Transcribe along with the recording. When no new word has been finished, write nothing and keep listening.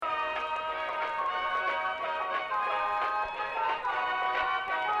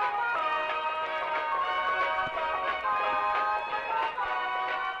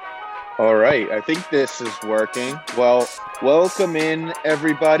All right, I think this is working. Well, welcome in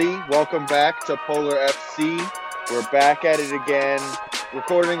everybody. Welcome back to Polar FC. We're back at it again.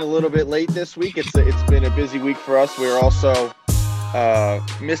 Recording a little bit late this week. It's been a busy week for us. We're also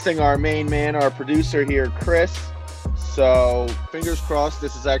missing our main man, our producer here, Chris. So fingers crossed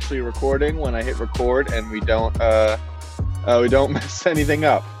this is actually recording when I hit record and we don't mess anything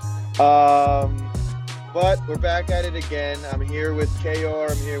up. But we're back at it again. I'm here with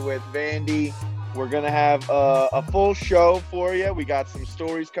KR. I'm here with Vandy. We're going to have a full show for you. We got some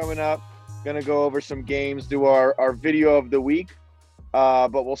stories coming up. Going to go over some games, do our video of the week.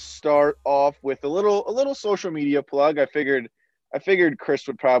 But we'll start off with a little social media plug. I figured Chris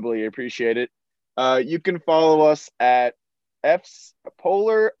would probably appreciate it. You can follow us at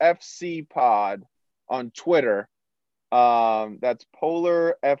Polar FC Pod on Twitter. That's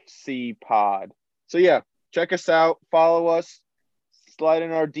Polar FC Pod. So yeah, check us out, follow us, slide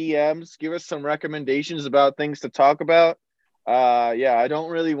in our DMs, give us some recommendations about things to talk about. I don't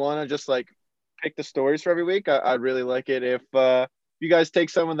really want to just pick the stories for every week. I'd really like it if you guys take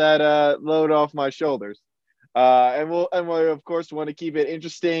some of that load off my shoulders. And we of course want to keep it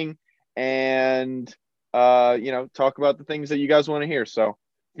interesting and talk about the things that you guys want to hear. So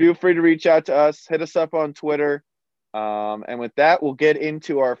feel free to reach out to us, hit us up on Twitter. And with that, we'll get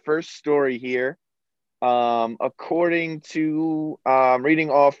into our first story here. According to reading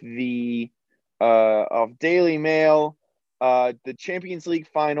off the of Daily Mail, the Champions League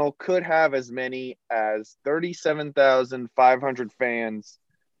final could have as many as 37,500 fans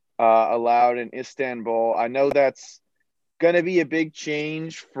allowed in Istanbul. I know that's going to be a big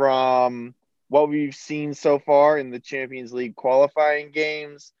change from what we've seen so far in the Champions League qualifying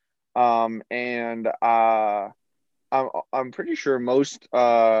games. And I'm pretty sure most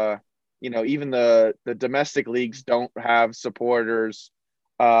even the domestic leagues don't have supporters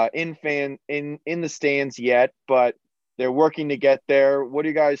in the stands yet, but they're working to get there. What are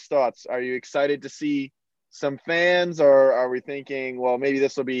you guys' thoughts? Are you excited to see some fans, or are we thinking, well, maybe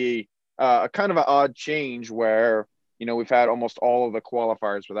this will be a kind of an odd change where, we've had almost all of the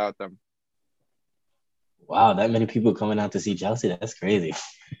qualifiers without them? Wow, that many people coming out to see Chelsea. That's crazy.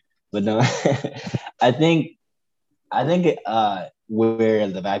 But no, I think where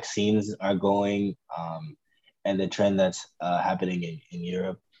the vaccines are going and the trend that's happening in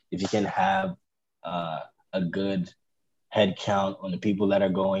Europe, if you can have a good head count on the people that are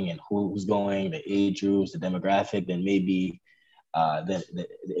going and who's going, the age groups, the demographic, then maybe then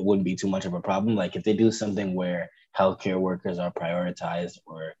it wouldn't be too much of a problem. Like if they do something where healthcare workers are prioritized,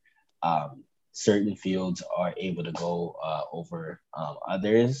 or certain fields are able to go over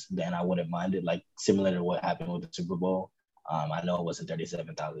others, then I wouldn't mind it. Like similar to what happened with the Super Bowl. I know it wasn't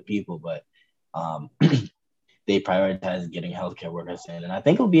 37,000 people, but they prioritized getting healthcare workers in. And I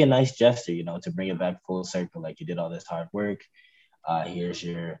think it'll be a nice gesture, to bring it back full circle. Like, you did all this hard work. Here's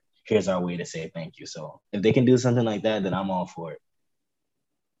our way to say thank you. So if they can do something like that, then I'm all for it.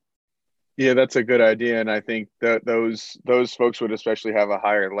 Yeah, that's a good idea. And I think that those folks would especially have a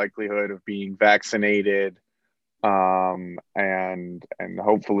higher likelihood of being vaccinated. And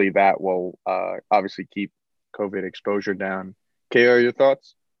hopefully that will obviously keep COVID exposure down. KR, your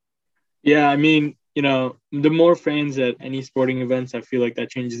thoughts? Yeah, I mean, the more fans at any sporting events, I feel like that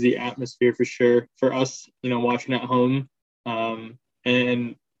changes the atmosphere for sure for us, watching at home. And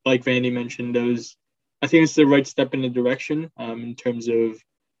like Vandy mentioned, I think it's the right step in the direction in terms of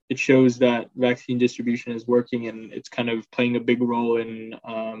it shows that vaccine distribution is working, and it's kind of playing a big role in,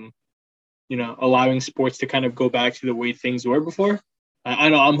 allowing sports to kind of go back to the way things were before. I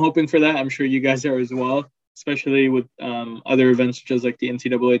know I'm hoping for that. I'm sure you guys are as well, especially with other events such as like the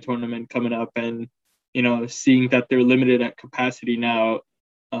NCAA tournament coming up, and, seeing that they're limited at capacity now.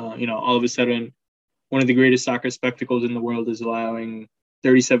 All of a sudden, one of the greatest soccer spectacles in the world is allowing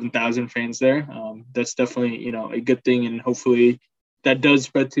 37,000 fans there. That's definitely, a good thing. And hopefully that does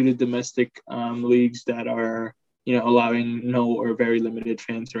spread to the domestic leagues that are, allowing no or very limited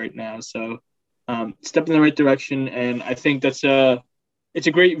fans right now. So step in the right direction. And I think it's a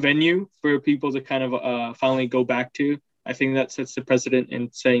great venue for people to kind of finally go back to. I think that sets the precedent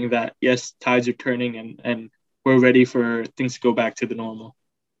in saying that, yes, tides are turning and we're ready for things to go back to the normal.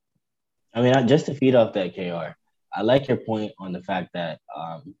 I mean, just to feed off that, KR, I like your point on the fact that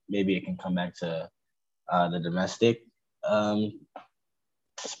maybe it can come back to the domestic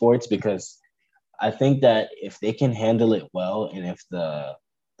sports, because I think that if they can handle it well, and if the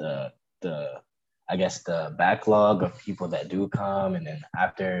I guess the backlog of people that do come, and then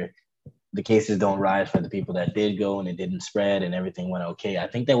after the cases don't rise for the people that did go and it didn't spread and everything went okay. I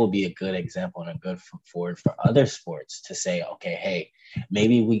think that will be a good example and a good foot forward for other sports to say, okay, hey,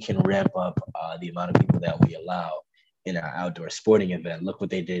 maybe we can ramp up the amount of people that we allow in an outdoor sporting event. Look what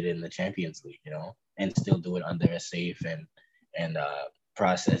they did in the Champions League, and still do it under a safe and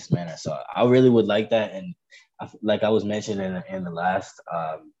processed manner. So I really would like that. And like I was mentioning in the last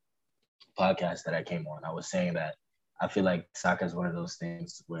podcast that I came on, I was saying that I feel like soccer is one of those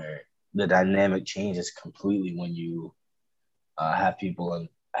things where the dynamic changes completely when you have people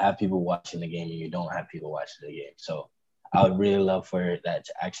watching the game and you don't have people watching the game. So I would really love for that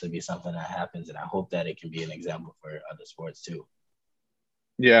to actually be something that happens, and I hope that it can be an example for other sports too.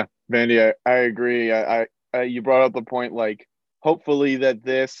 Yeah, Vandy, I agree. I you brought up the point, like, hopefully that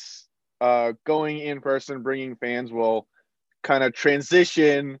this going in person, bringing fans will kind of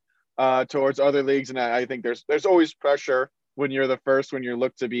transition towards other leagues, and I think there's always pressure when you're the first, when you're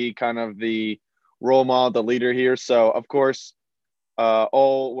looked to be kind of the role model, the leader here. So of course,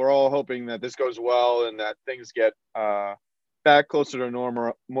 we're all hoping that this goes well and that things get back closer to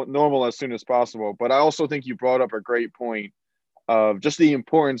normal as soon as possible. But I also think you brought up a great point of just the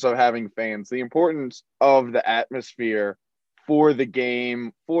importance of having fans, the importance of the atmosphere for the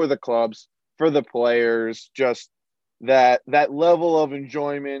game, for the clubs, for the players, just that level of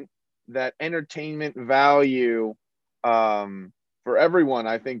enjoyment, that entertainment value for everyone.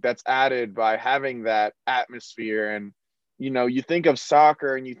 I think that's added by having that atmosphere. And, you think of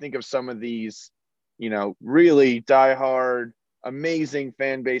soccer and you think of some of these, really diehard, amazing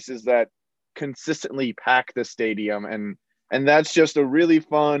fan bases that consistently pack the stadium. And that's just a really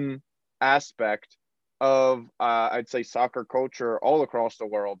fun aspect of, I'd say, soccer culture all across the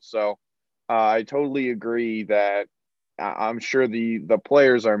world. So I totally agree that I'm sure the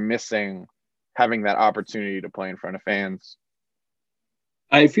players are missing having that opportunity to play in front of fans.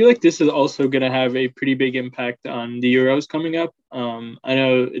 I feel like this is also going to have a pretty big impact on the Euros coming up. I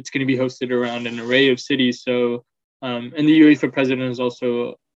know it's going to be hosted around an array of cities. So, and the UEFA president has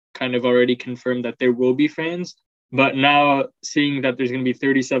also kind of already confirmed that there will be fans. But now seeing that there's going to be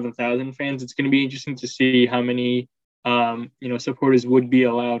 37,000 fans, it's going to be interesting to see how many, supporters would be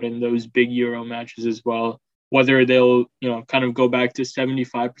allowed in those big Euro matches as well. Whether they'll, kind of go back to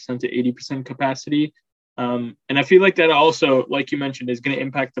 75% to 80% capacity. And I feel like that also, like you mentioned, is going to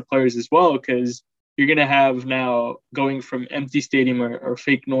impact the players as well, because you're going to have now going from empty stadium or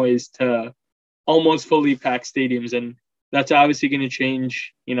fake noise to almost fully packed stadiums. And that's obviously going to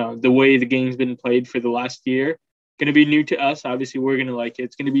change, the way the game's been played for the last year. Going to be new to us. Obviously, we're going to like it.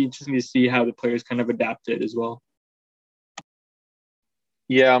 It's going to be interesting to see how the players kind of adapt it as well.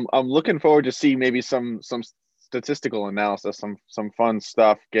 Yeah, I'm looking forward to see maybe some statistical analysis, some fun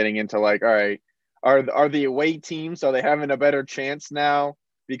stuff getting into, like, all right, are the away teams, are they having a better chance now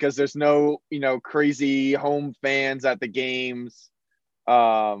because there's no, crazy home fans at the games?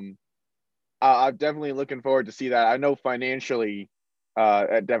 I'm definitely looking forward to see that. I know financially,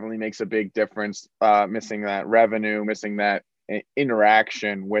 it definitely makes a big difference, missing that revenue, missing that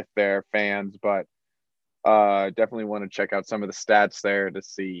interaction with their fans, but definitely want to check out some of the stats there to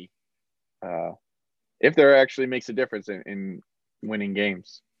see if there actually makes a difference in winning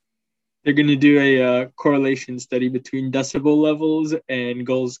games. They're going to do a correlation study between decibel levels and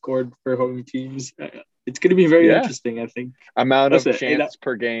goals scored for home teams. It's going to be very interesting, I think. Amount of chance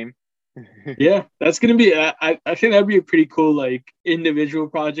per game. Yeah, that's going to be, I think that'd be a pretty cool, like, individual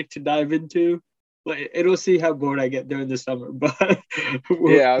project to dive into. Like, it'll see how bored I get during the summer, but I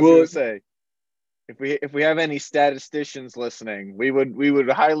was going to say, if we have any statisticians listening, we would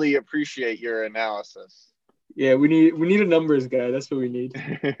highly appreciate your analysis. Yeah, we need a numbers guy. That's what we need.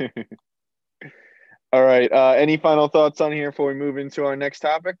 All right. Any final thoughts on here before we move into our next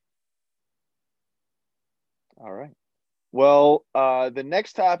topic? All right. Well, the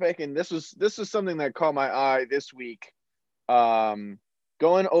next topic, and this was something that caught my eye this week. Going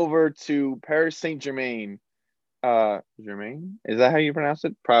over to Paris Saint-Germain. Germain? Is that how you pronounce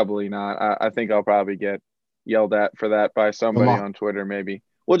it? Probably not. I think I'll probably get yelled at for that by somebody on Twitter, maybe.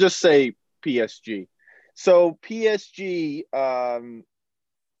 We'll just say PSG. So PSG,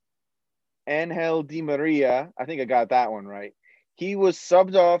 Angel Di Maria, I think I got that one right. He was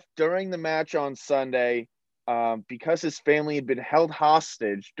subbed off during the match on Sunday because his family had been held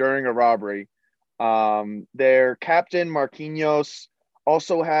hostage during a robbery. Their captain, Marquinhos,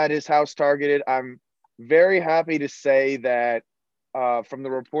 also had his house targeted. I'm very happy to say that from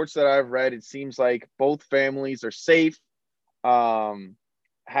the reports that I've read, it seems like both families are safe, not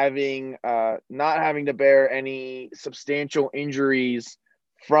having to bear any substantial injuries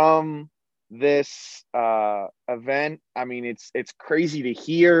from this event. I mean, it's crazy to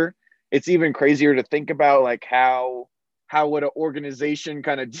hear. it's even crazier to think about like how would an organization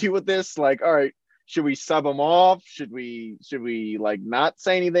kind of deal with this? Like, all right, should we sub them off? Should we like not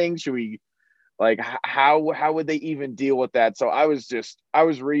say anything? Should we like how would they even deal with that? So I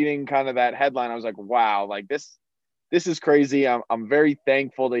was reading kind of that headline. I was like, wow, like this is crazy. I'm very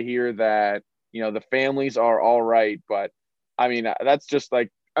thankful to hear that, you know, the families are all right. But I mean, that's just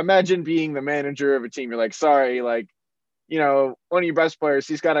like, imagine being the manager of a team. You're like, sorry, like, you know, one of your best players,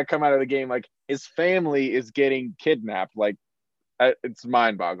 he's got to come out of the game. Like his family is getting kidnapped. Like it's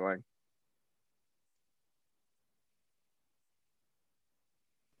mind boggling.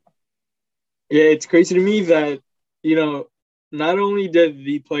 Yeah, it's crazy to me that, you know, not only did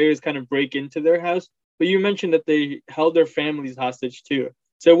the players kind of break into their house, but you mentioned that they held their families hostage too.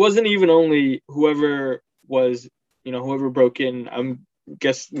 So it wasn't even only whoever was, you know, whoever broke in. I'm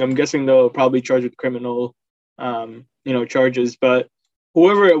guessing they'll probably charge with criminal, you know, charges. But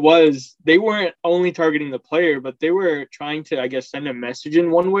whoever it was, they weren't only targeting the player, but they were trying to, I guess, send a message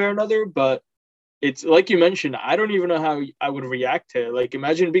in one way or another. But it's like you mentioned, I don't even know how I would react to it. Like,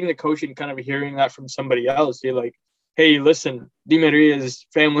 imagine being the coach and kind of hearing that from somebody else. You're like, hey, listen, Di Maria's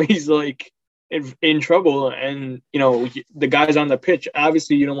family's like in trouble. And, you know, the guys on the pitch,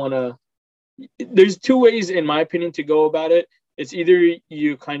 obviously, you don't want to. There's two ways, in my opinion, to go about it. It's either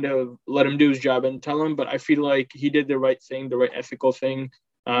you kind of let him do his job and tell him, but I feel like he did the right thing, the right ethical thing,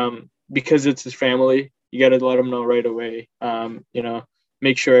 because it's his family. You got to let him know right away. You know,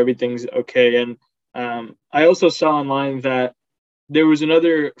 make sure everything's okay. And I also saw online that there was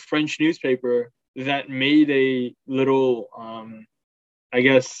another French newspaper that made a little, I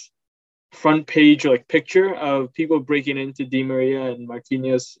guess, front page like picture of people breaking into Di Maria and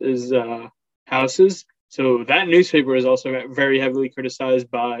Martinez's houses. So that newspaper is also very heavily criticized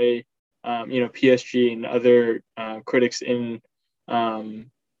by, you know, PSG and other critics in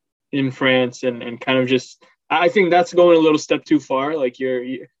France, and kind of just, I think that's going a little step too far. Like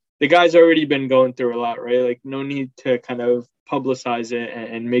the guy's already been going through a lot, right? Like no need to kind of publicize it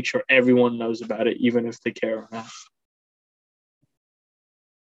and make sure everyone knows about it, even if they care or not.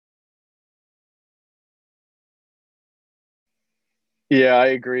 Yeah, I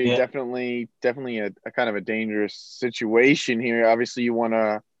agree. Yeah, Definitely a kind of a dangerous situation here. Obviously, you want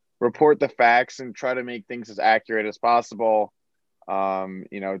to report the facts and try to make things as accurate as possible. You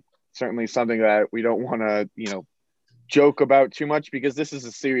know, certainly something that we don't want to, you know, joke about too much because this is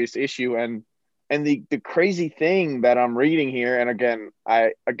a serious issue. And the crazy thing that I'm reading here, and again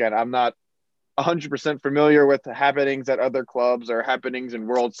I'm not 100% familiar with the happenings at other clubs or happenings in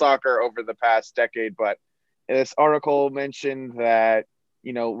world soccer over the past decade, but this article mentioned that,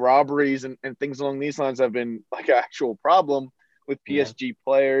 you know, robberies and things along these lines have been like an actual problem with yeah. PSG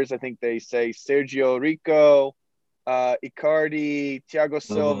players. I think they say Sergio Rico, Icardi, Thiago Uh,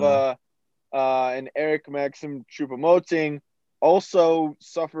 Silva, and Eric Maxim Choupo-Moting also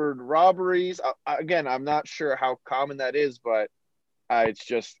suffered robberies. Again, I'm not sure how common that is, but it's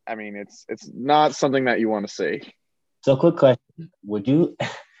just, I mean, it's not something that you want to see. so quick question. Would you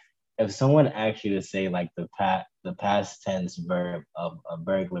if someone asked you to say like the past tense verb of a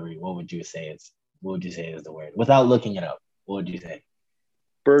burglary, what would you say is the word? Without looking it up, what would you say?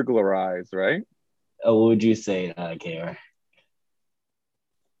 Burglarize, right? What would you say, KR?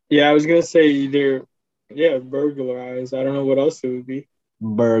 Yeah, I was gonna say either, yeah, burglarize. I don't know what else it would be.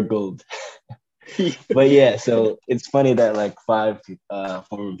 Burgled. But yeah, so it's funny that like five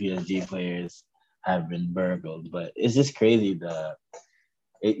former PSG players have been burgled, but it's just crazy.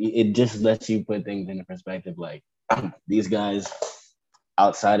 It just lets you put things into perspective. Like these guys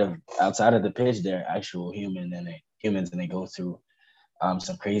outside of the pitch, they're actual humans, and they go through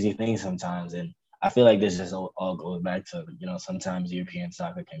some crazy things sometimes. And I feel like this just all goes back to, you know, sometimes European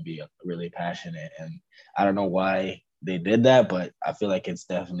soccer can be really passionate, and I don't know why they did that, but I feel like it's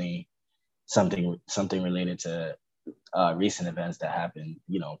definitely something related to recent events that happened,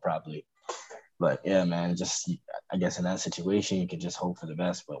 you know, probably. But yeah, man, just I guess in that situation, you can just hope for the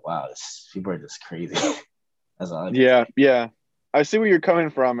best. But wow, people are just crazy. That's all I can Yeah, say. yeah. I see where you're coming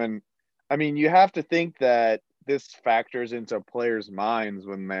from. And I mean, you have to think that this factors into players' minds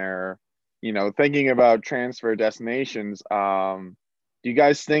when they're, you know, thinking about transfer destinations. Do you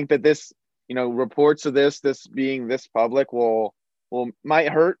guys think that this, you know, reports of this being this public will might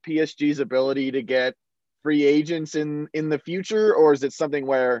hurt PSG's ability to get free agents in the future? Or is it something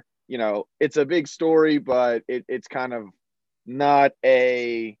where, you know, it's a big story, but it's kind of not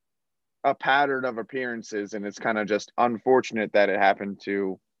a pattern of appearances, and it's kind of just unfortunate that it happened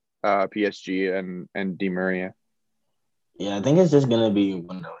to PSG and Di Maria. Yeah, I think it's just gonna be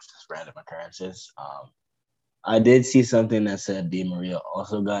one of those just random occurrences. I did see something that said Di Maria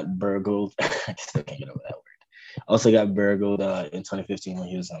also got burgled. I still can't get over that word. Also got burgled in 2015 when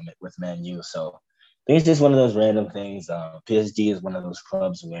he was with Man U. So I think it's just one of those random things. PSG is one of those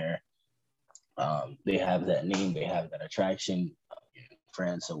clubs where they have that name, they have that attraction in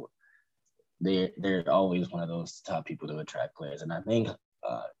France. So they're always one of those top people to attract players. And I think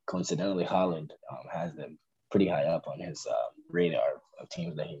coincidentally, Holland has them pretty high up on his radar of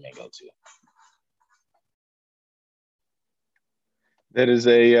teams that he may go to. That is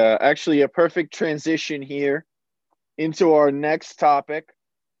actually a perfect transition here into our next topic.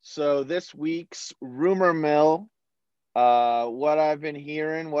 So this week's rumor mill, what I've been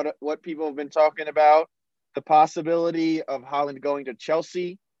hearing, what people have been talking about, the possibility of Haaland going to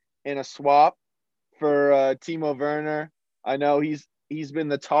Chelsea in a swap for Timo Werner. I know he's been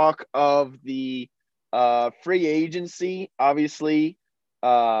the talk of the free agency. Obviously,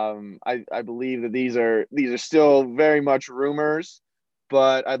 I believe that these are still very much rumors,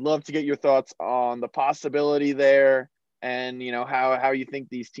 but I'd love to get your thoughts on the possibility there, and how you think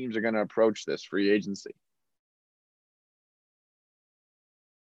these teams are going to approach this free agency.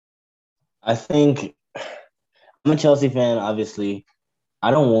 I think I'm a Chelsea fan, obviously.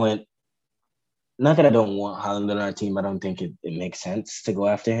 I don't want, not that I don't want Haaland on our team. I don't think it makes sense to go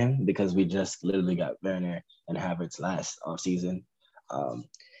after him because we just literally got Werner and Havertz last offseason.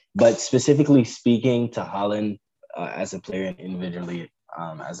 But specifically speaking to Haaland as a player and individually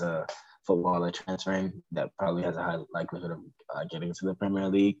as a footballer transferring that probably has a high likelihood of getting to the Premier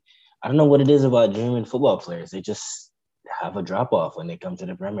League, I don't know what it is about German football players. They just have a drop off when they come to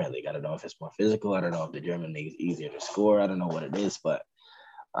the Premier League. I don't know if it's more physical. I don't know if the German league is easier to score. I don't know what it is, but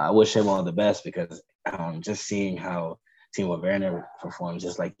I wish him all the best because just seeing how Timo Werner performs,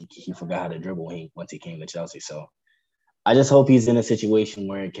 just like he forgot how to dribble once he came to Chelsea. So I just hope he's in a situation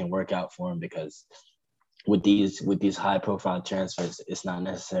where it can work out for him because with these high profile transfers, it's not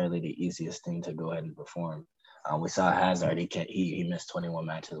necessarily the easiest thing to go ahead and perform. We saw Hazard; he missed 21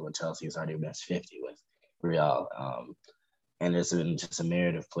 matches with Chelsea. He's already missed 50 with Real. And there's been just a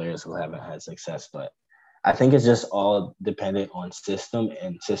myriad of players who haven't had success. But I think it's just all dependent on system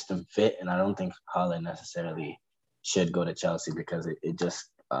and system fit. And I don't think Haaland necessarily should go to Chelsea because it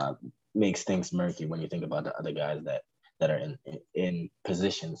just makes things murky when you think about the other guys that are in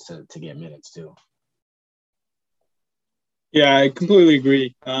positions to get minutes too. Yeah, I completely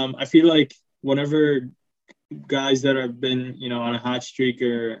agree. I feel like whenever guys that have been, on a hot streak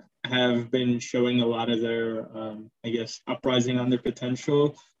or have been showing a lot of their, uprising on their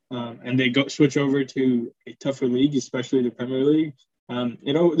potential, and they switch over to a tougher league, especially the Premier League.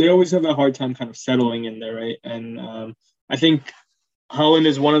 They always have a hard time kind of settling in there, right? And I think Haaland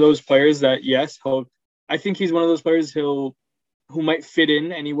is one of those players that, yes, I think he's one of those players who might fit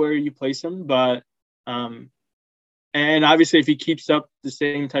in anywhere you place him, but and obviously if he keeps up the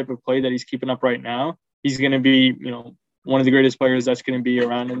same type of play that he's keeping up right now, he's going to be, one of the greatest players that's going to be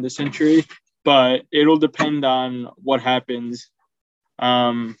around in the century. But it'll depend on what happens.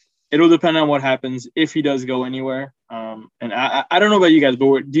 It'll depend on what happens if he does go anywhere. And I don't know about you guys,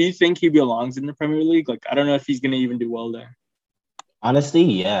 but do you think he belongs in the Premier League? Like, I don't know if he's going to even do well there. Honestly,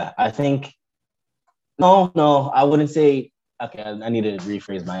 yeah. I think no, I wouldn't say. Okay, I need to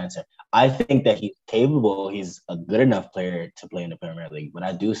rephrase my answer. I think that he's capable. He's a good enough player to play in the Premier League, but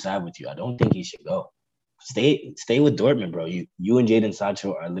I do side with you. I don't think he should go. Stay with Dortmund, bro. You and Jadon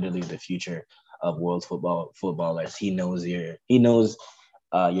Sancho are literally the future of world footballers. He knows your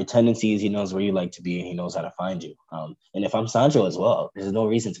tendencies. He knows where you like to be, and he knows how to find you. And if I'm Sancho as well, there's no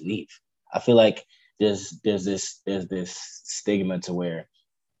reason to leave. I feel like there's this stigma to where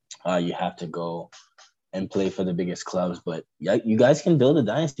you have to go and play for the biggest clubs, but yeah, you guys can build a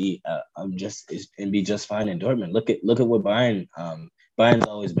dynasty and be just fine in Dortmund. Look at what Bayern. Bayern's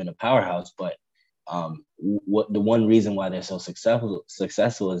always been a powerhouse, but what the one reason why they're so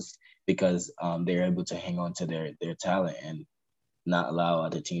successful is because they're able to hang on to their talent and not allow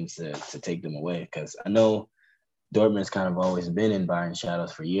other teams to take them away. Because I know Dortmund's kind of always been in Bayern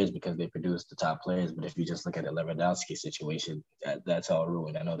shadows for years because they produce the top players. But if you just look at the Lewandowski situation, that's all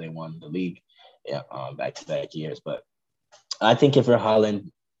ruined. I know they won the league, back-to-back years. But I think if you're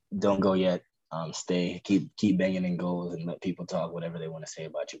Haaland, don't go yet. Stay, keep banging in goals and let people talk whatever they want to say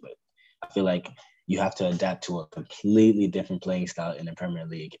about you. But I feel like you have to adapt to a completely different playing style in the Premier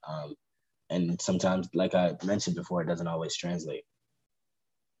League. And sometimes, like I mentioned before, it doesn't always translate.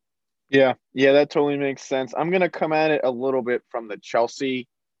 Yeah, that totally makes sense. I'm going to come at it a little bit from the Chelsea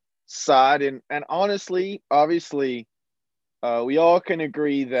side. And honestly, obviously, we all can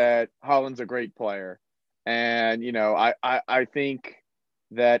agree that Haaland's a great player. And, I think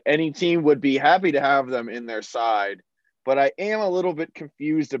that any team would be happy to have them in their side. But I am a little bit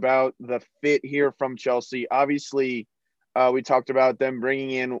confused about the fit here from Chelsea. Obviously, we talked about them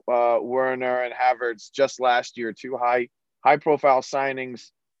bringing in Werner and Havertz just last year, two high profile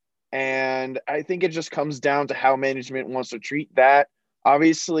signings. And I think it just comes down to how management wants to treat that.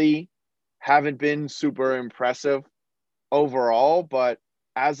 Obviously, haven't been super impressive overall, but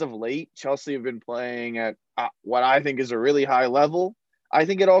as of late, Chelsea have been playing at what I think is a really high level. I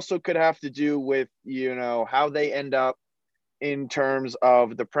think it also could have to do with, how they end up in terms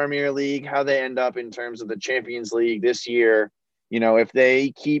of the Premier League, how they end up in terms of the Champions League this year. If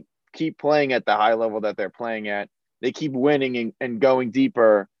they keep playing at the high level that they're playing at, they keep winning and going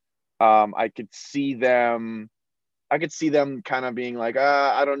deeper. I could see them kind of being like,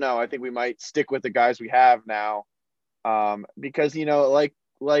 I don't know. I think we might stick with the guys we have now, because like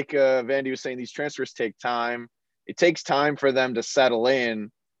Vandy was saying, these transfers take time. It takes time for them to settle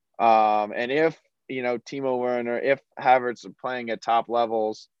in, and if Timo Werner, if Havertz are playing at top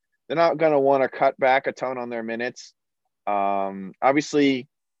levels, they're not going to want to cut back a ton on their minutes. Obviously,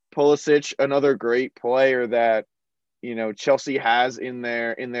 Pulisic, another great player that Chelsea has in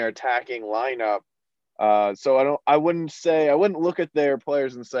their attacking lineup. So I wouldn't look at their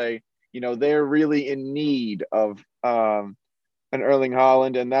players and say, they're really in need of an Erling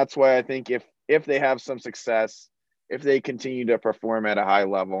Haaland, and that's why I think if they have some success, if they continue to perform at a high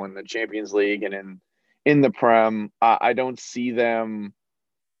level in the Champions League and in the Prem, I don't see them.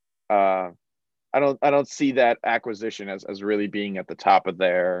 I don't see that acquisition as really being at the top of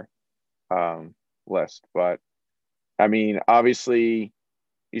their list. But I mean, obviously,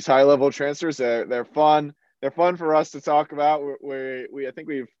 these high level transfers, they're fun. They're fun for us to talk about. I think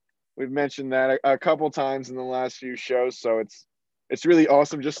we've mentioned that a couple times in the last few shows. So it's really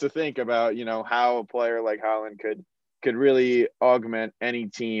awesome just to think about how a player like Haaland could really augment any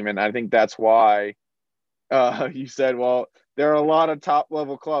team. And I think that's why you said, well, there are a lot of top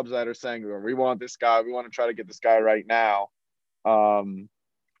level clubs that are saying, we want this guy. We want to try to get this guy right now. I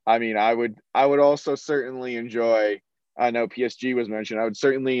mean, I would also certainly enjoy. I know PSG was mentioned. I would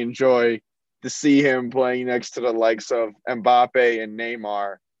certainly enjoy to see him playing next to the likes of Mbappe and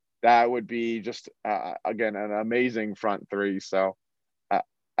Neymar. That would be just again an amazing front three. So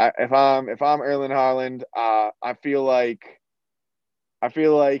if I'm Erling Haaland, I feel like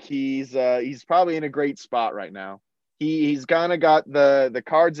he's probably in a great spot right now. He's kind of got the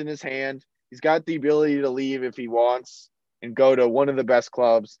cards in his hand. He's got the ability to leave if he wants and go to one of the best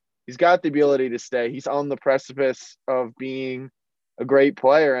clubs. He's got the ability to stay. He's on the precipice of being a great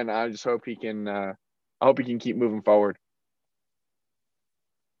player, and I just hope he can. I hope he can keep moving forward.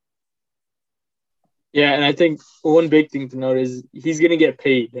 Yeah, and I think one big thing to note is he's going to get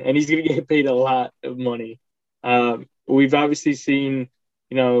paid, and he's going to get paid a lot of money. We've obviously seen,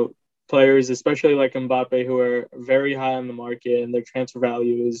 players, especially like Mbappe, who are very high on the market, and their transfer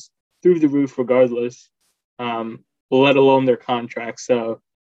value is through the roof regardless, let alone their contracts. So,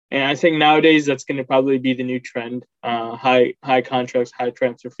 and I think nowadays that's going to probably be the new trend, high contracts, high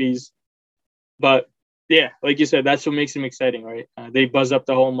transfer fees. But yeah, like you said, that's what makes them exciting, right? They buzz up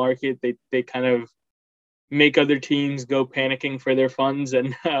the whole market. They kind of make other teams go panicking for their funds,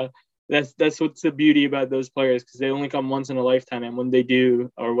 and that's what's the beauty about those players, because they only come once in a lifetime, and when they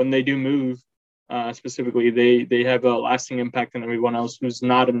do move, specifically, they have a lasting impact on everyone else who's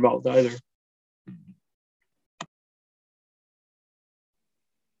not involved either.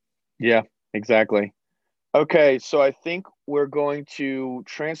 Yeah, exactly. Okay, so I think we're going to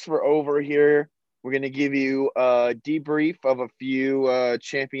transfer over here. We're going to give you a debrief of a few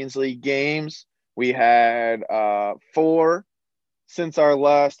Champions League games. We had 4 since our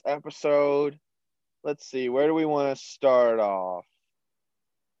last episode. Let's see, where do we want to start off?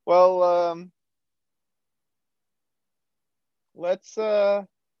 Well, let's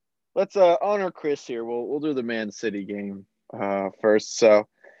honor Chris here. We'll do the Man City game first. So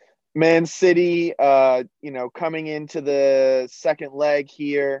Man City, coming into the second leg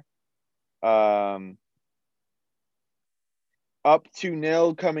here, up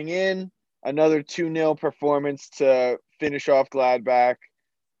 2-0 coming in, another 2-0 performance to finish off Gladbach.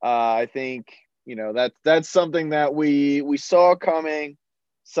 I think, that's something that we saw coming,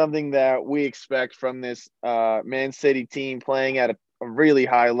 something that we expect from this Man City team playing at a really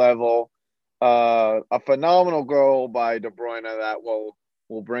high level. A phenomenal goal by De Bruyne that we'll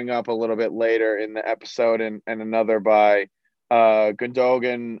bring up a little bit later in the episode, and another by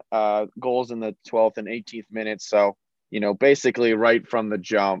Gundogan, goals in the 12th and 18th minutes. So, basically right from the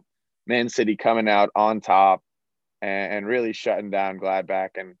jump, Man City coming out on top and really shutting down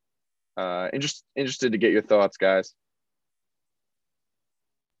Gladbach. And interested to get your thoughts, guys.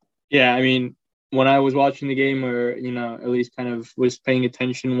 Yeah, I mean, when I was watching the game, or at least kind of was paying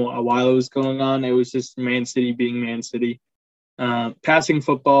attention while it was going on, it was just Man City being Man City, passing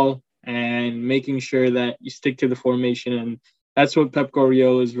football and making sure that you stick to the formation, and that's what Pep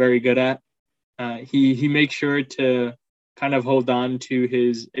Guardiola is very good at. He makes sure to kind of hold on to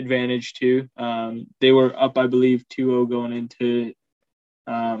his advantage too. They were up, I believe, 2-0 going into,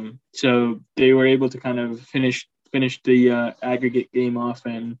 so they were able to kind of finish the aggregate game off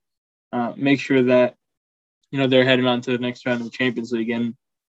and make sure that they're heading on to the next round of the Champions League. And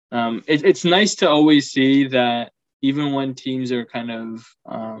it's nice to always see that even when teams are kind of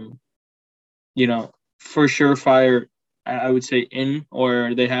for surefire, I would say in,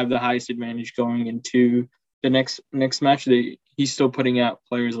 or they have the highest advantage going into the next match, he's still putting out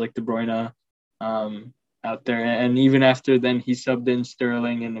players like De Bruyne out there, and even after then he subbed in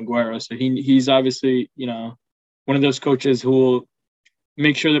Sterling and Aguero. So he's obviously one of those coaches who will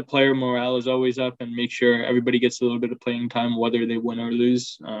make sure that player morale is always up and make sure everybody gets a little bit of playing time, whether they win or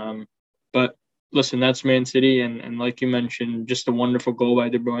lose. But listen, that's Man City, and like you mentioned, just a wonderful goal by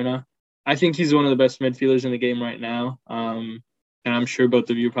De Bruyne. I think he's one of the best midfielders in the game right now, and I'm sure both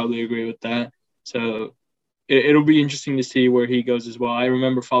of you probably agree with that. So it'll be interesting to see where he goes as well. I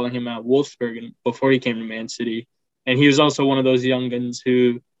remember following him at Wolfsburg before he came to Man City, and he was also one of those young guns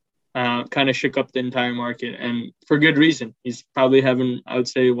who kind of shook up the entire market, and for good reason. He's probably having, I would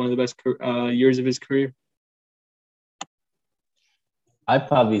say, one of the best years of his career. I would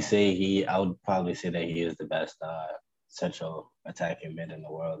probably say that he is the best central attacking mid in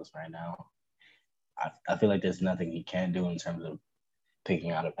the world right now. I feel like there's nothing he can't do in terms of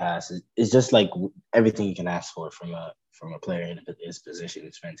picking out a pass. It's just like everything you can ask for from a player in his position.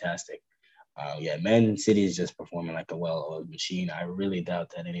 It's fantastic. Man City is just performing like a well-oiled machine. I really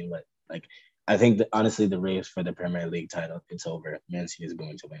doubt that anyone I think that honestly the race for the Premier League title, it's over. Man City is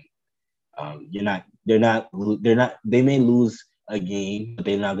going to win. They may lose a game, but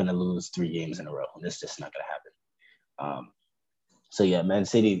they're not going to lose 3 games in a row. That's just not going to happen. Man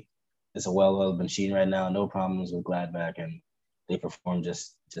City is a well-oiled machine right now. No problems with Gladbach, and they perform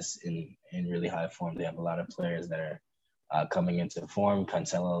just in really high form. They have a lot of players that are coming into form.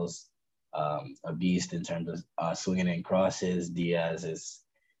 Cancelo's a beast in terms of swinging in crosses. Diaz is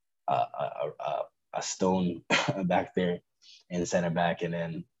a stone back there in center back, and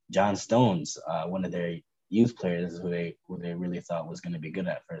then John Stones, one of their youth players who they really thought was going to be good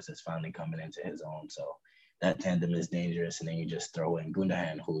at first, is finally coming into his own. So that tandem is dangerous. And then you just throw in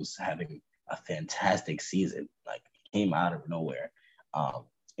Gundogan, who's having a fantastic season, like came out of nowhere.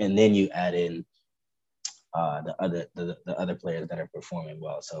 And then you add in the other players that are performing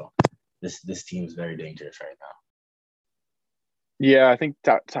well. So this team is very dangerous right now. Yeah, I think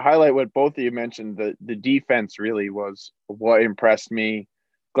to highlight what both of you mentioned, the defense really was what impressed me.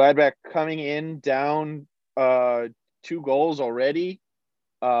 Gladbach coming in down 2 goals already.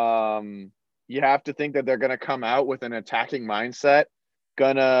 You have to think that they're going to come out with an attacking mindset,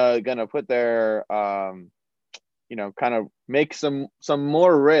 gonna put their kind of make some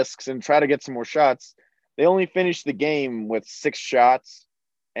more risks and try to get some more shots. They only finished the game with 6 shots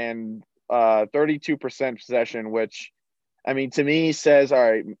and 32% possession, which, I mean, to me says,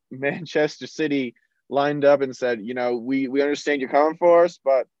 all right, Manchester City lined up and said, we understand you're coming for us,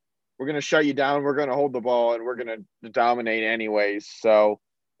 but we're going to shut you down. We're going to hold the ball and we're going to dominate anyways. So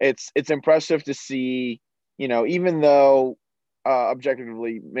it's impressive to see, even though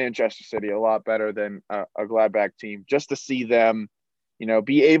objectively Manchester City a lot better than a Gladbach team, just to see them,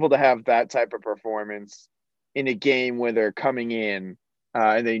 be able to have that type of performance in a game where they're coming in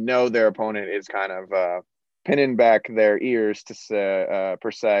and they know their opponent is kind of pinning back their ears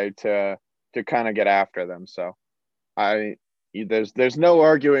per se to kind of get after them. So there's no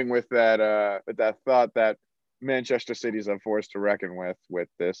arguing with that thought that Manchester City is a force to reckon with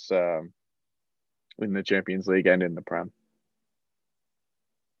this in the Champions League and in the Prem.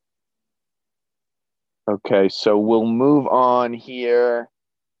 Okay, so we'll move on here.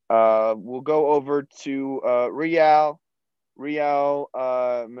 We'll go over to Real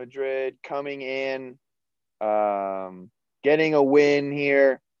Madrid coming in, getting a win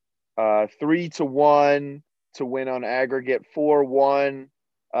here, 3-1 to win on aggregate, 4-1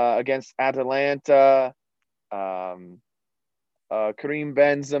 against Atalanta. Karim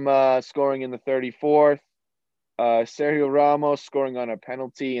Benzema scoring in the 34th. Sergio Ramos scoring on a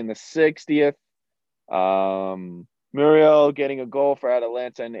penalty in the 60th. Muriel getting a goal for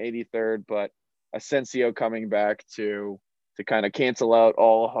Atalanta in the 83rd, but Asensio coming back to kind of cancel out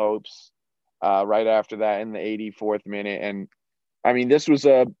all hopes right after that in the 84th minute. And I mean, this was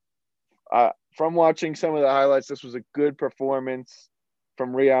from watching some of the highlights, this was a good performance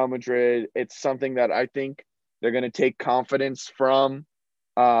from Real Madrid. It's something that I think they're going to take confidence from,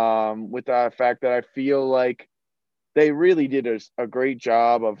 with the fact that I feel like they really did a great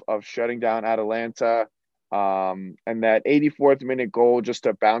job of shutting down Atalanta. And that 84th minute goal just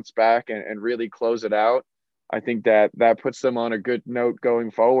to bounce back and really close it out. I think that puts them on a good note going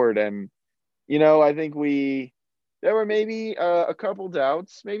forward. And, I think there were maybe a couple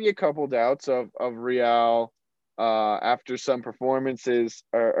doubts of Real after some performances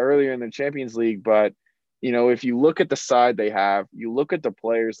earlier in the Champions League. But, if you look at the side they have, you look at the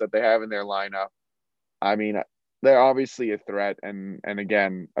players that they have in their lineup, I mean, they're obviously a threat, and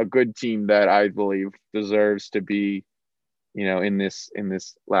again, a good team that I believe deserves to be, in this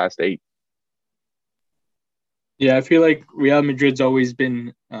last eight. Yeah, I feel like Real Madrid's always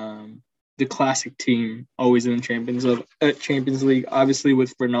been the classic team, always in the Champions League, obviously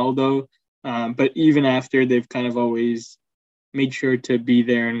with Ronaldo. But even after, they've kind of always made sure to be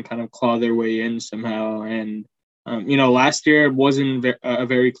there and kind of claw their way in somehow. And last year wasn't a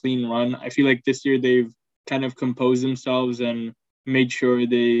very clean run. I feel like this year they've kind of composed themselves and made sure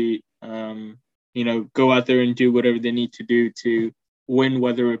they go out there and do whatever they need to do to win,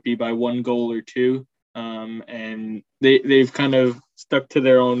 whether it be by one goal or two. And they've kind of stuck to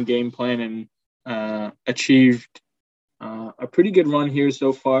their own game plan and achieved a pretty good run here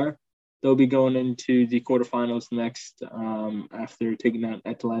so far. They'll be going into the quarterfinals next after taking out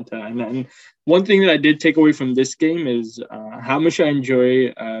Atalanta. And one thing that I did take away from this game is how much I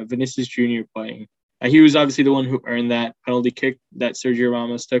enjoy Vinicius Jr. playing. He was obviously the one who earned that penalty kick that Sergio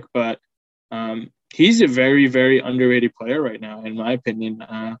Ramos took, but he's a very, very underrated player right now, in my opinion.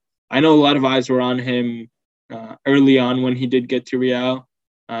 I know a lot of eyes were on him early on when he did get to Real.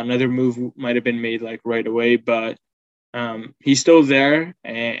 Another move might have been made like right away, but he's still there,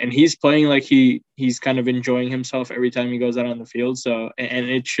 and he's playing like he's kind of enjoying himself every time he goes out on the field. So, and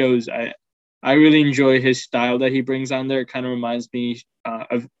it shows. I really enjoy his style that he brings on there. It kind of reminds me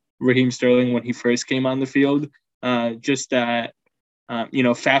of Raheem Sterling when he first came on the field. Just that,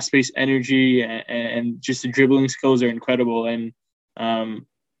 fast-paced energy and just the dribbling skills are incredible. And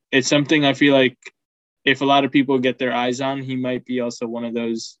it's something I feel like if a lot of people get their eyes on, he might be also one of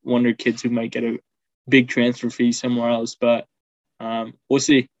those wonder kids who might get a big transfer fee somewhere else. But we'll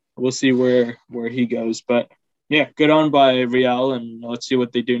see. We'll see where he goes. But yeah, good on by Real, and let's see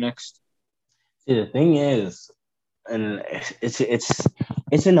what they do next. See, the thing is, and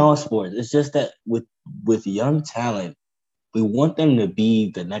it's in all sports. It's just that with young talent, we want them to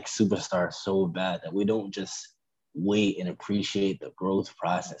be the next superstar so bad that we don't just wait and appreciate the growth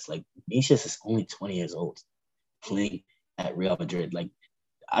process. Like Vinicius is only 20 years old, playing at Real Madrid. Like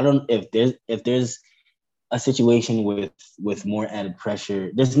I don't if there's a situation with more added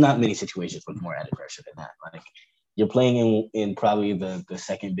pressure. There's not many situations with more added pressure than that. Like you're playing in probably the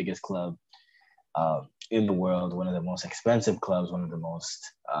second biggest club in the world, one of the most expensive clubs, one of the most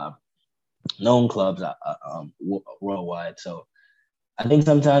known clubs worldwide. So I think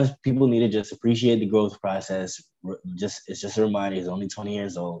sometimes people need to just appreciate the growth process. It's just a reminder he's only 20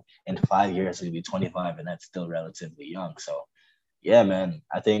 years old. In 5 years, he'll be 25, and that's still relatively young. So, yeah, man,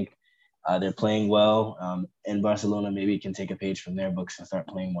 I think they're playing well. In Barcelona, maybe can take a page from their books and start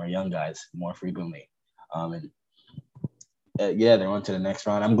playing more young guys more frequently. They're on to the next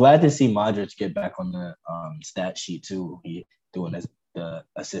round. I'm glad to see Modric get back on the stat sheet too. He doing the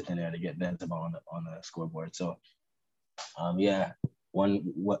assist in there to get Benzema on the scoreboard. So,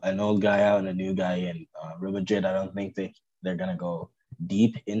 an old guy out and a new guy in. Real Madrid, I don't think they're gonna go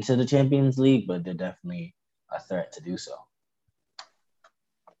deep into the Champions League, but they're definitely a threat to do so.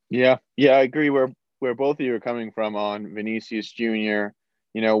 Yeah, I agree where both of you are coming from on Vinicius Jr.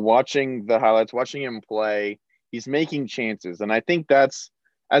 Watching the highlights, watching him play, he's making chances. And I think that's,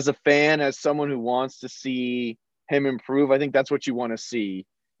 as a fan, as someone who wants to see him improve, I think that's what you want to see.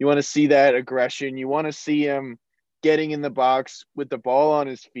 You want to see that aggression. You want to see him getting in the box with the ball on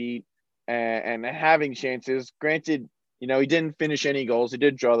his feet and having chances. Granted, he didn't finish any goals. He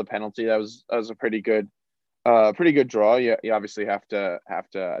did draw the penalty. That was a pretty good draw. You obviously have to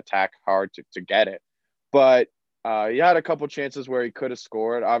attack hard to get it. But he had a couple chances where he could have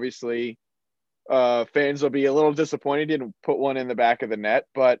scored. Obviously, fans will be a little disappointed he didn't put one in the back of the net.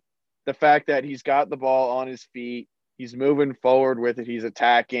 But the fact that he's got the ball on his feet, he's moving forward with it, he's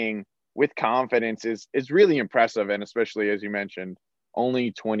attacking with confidence is really impressive. And especially, as you mentioned,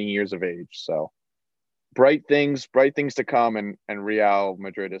 only 20 years of age. So bright things to come. And Real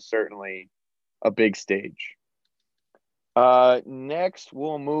Madrid is certainly a big stage. Next,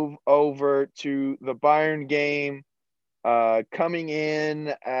 we'll move over to the Bayern game. Coming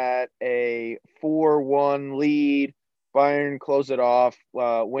in at a 4-1 lead Bayern close it off,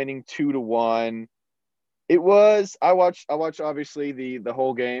 winning 2-1. It was I watched obviously the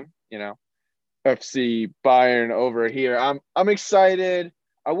whole game, FC Bayern over here. I'm excited.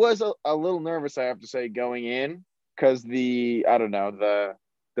 I was a little nervous, I have to say, going in because I don't know,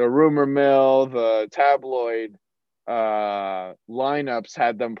 the rumor mill, the tabloid lineups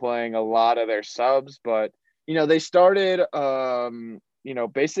had them playing a lot of their subs, but they started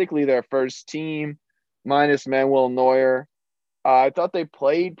basically their first team minus Manuel Neuer. I thought they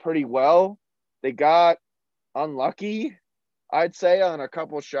played pretty well. They got unlucky, I'd say, on a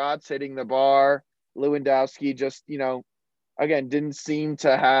couple shots hitting the bar. Lewandowski just, again, didn't seem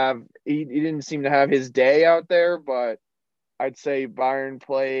to have his day out there, but I'd say Bayern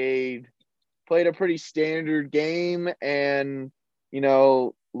played a pretty standard game, and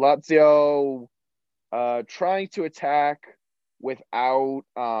Lazio trying to attack without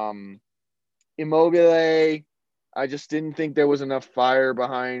Immobile. I just didn't think there was enough fire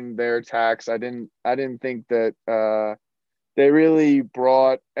behind their attacks. I didn't think that they really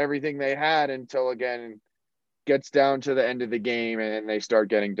brought everything they had until, again, gets down to the end of the game and they start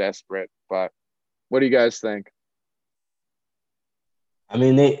getting desperate. But what do you guys think? I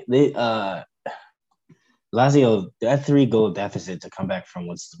mean, they Lazio, that 3-goal deficit to come back from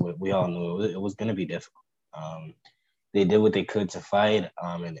what we all knew it was going to be difficult. They did what they could to fight,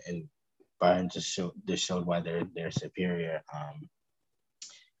 and Bayern just showed why they're superior.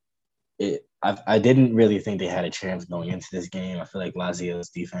 I didn't really think they had a chance going into this game. I feel like Lazio's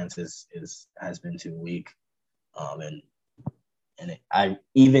defense has been too weak,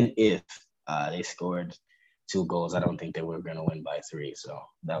 even if they scored 2 goals, I don't think they were going to win by 3. So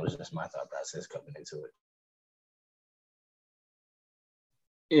that was just my thought process coming into it.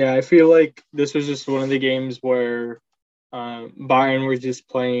 Yeah, I feel like this was just one of the games where Bayern was just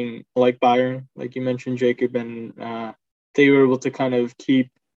playing like Bayern, like you mentioned, Jacob, and they were able to kind of keep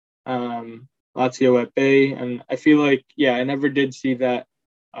Lazio at bay. And I feel like, I never did see that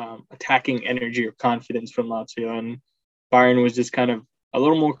attacking energy or confidence from Lazio. And Bayern was just kind of a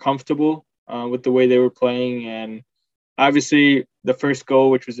little more comfortable with the way they were playing. And obviously, the first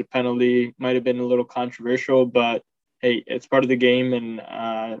goal, which was a penalty, might have been a little controversial, but hey, it's part of the game, and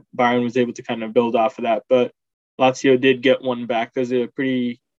Bayern was able to kind of build off of that. But Lazio did get one back. There's a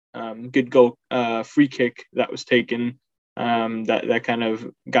pretty good goal, free kick that was taken that kind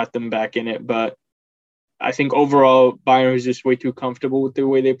of got them back in it. But I think overall, Bayern was just way too comfortable with the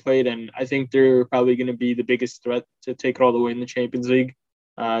way they played, and I think they're probably going to be the biggest threat to take it all the way in the Champions League.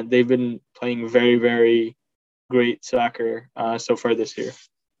 They've been playing very, very great soccer so far this year.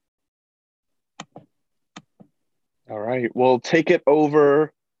 All right, we'll take it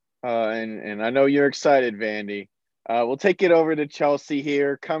over, and I know you're excited, Vandy. We'll take it over to Chelsea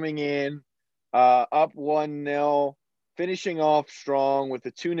here, coming in up 1-0, finishing off strong with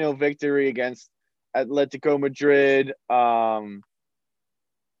a 2-0 victory against Atletico Madrid.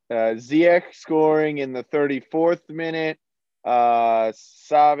 Ziyech scoring in the 34th minute.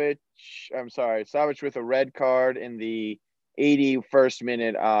 Savic with a red card in the 81st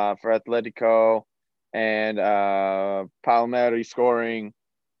minute for Atletico. And Palmieri scoring.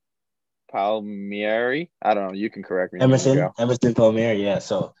 Palmieri? I don't know. You can correct me. Emerson Palmieri, yeah.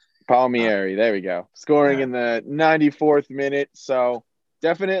 So Palmieri, there we go. Scoring in the 94th minute. So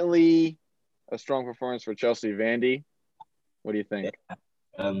definitely a strong performance for Chelsea. Vandy, what do you think?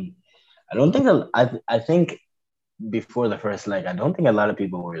 I don't think I think before the first leg, I don't think a lot of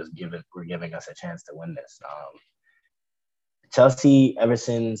people were giving us a chance to win this. Chelsea, ever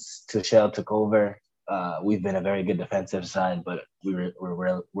since Tuchel took over, we've been a very good defensive side, but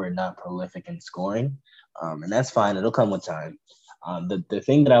we're not prolific in scoring, and that's fine. It'll come with time. The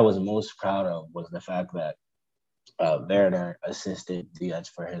thing that I was most proud of was the fact that Werner assisted Ziyech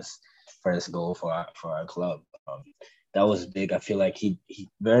for his goal for our club. That was big. I feel like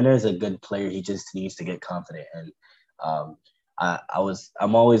Werner is a good player. He just needs to get confident, and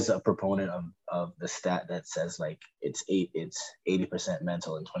I'm always a proponent of the stat that says like it's 80%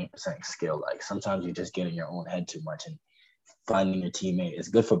 mental and 20% skill. Like sometimes you just get in your own head too much, and finding your teammate is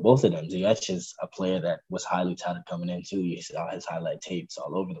good for both of them. Ziyech is a player that was highly touted coming in too. You saw his highlight tapes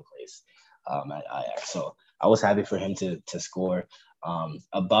all over the place at Ajax. So I was happy for him to score.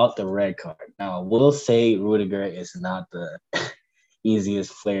 About the red card. Now, we'll say Rudiger is not the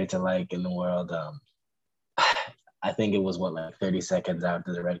easiest player to like in the world. I think it was 30 seconds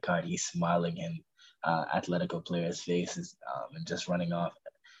after the red card, he's smiling in Atletico players' faces and just running off.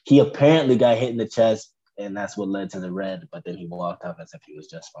 He apparently got hit in the chest, and that's what led to the red. But then he walked off as if he was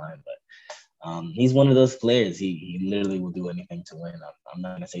just fine. But he's one of those players. He literally will do anything to win. I'm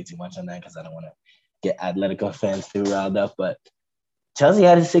not gonna say too much on that because I don't want to get Atletico fans too riled up. But Chelsea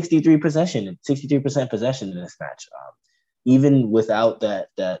had a 63% possession in this match. Even without that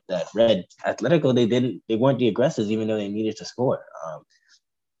red, Atletico they weren't the aggressors, even though they needed to score.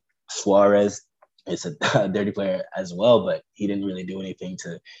 Suarez is a dirty player as well, but he didn't really do anything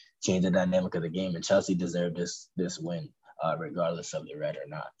to change the dynamic of the game. And Chelsea deserved this win, regardless of the red or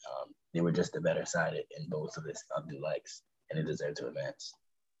not. They were just the better side in both of the legs, and they deserved to advance.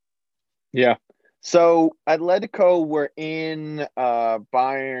 Yeah. So Atletico were in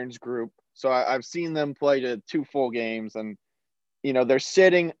Bayern's group. So I've seen them play to 2 full games, and they're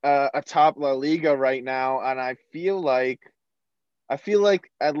sitting atop La Liga right now, and I feel like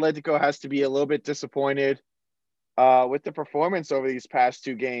Atletico has to be a little bit disappointed with the performance over these past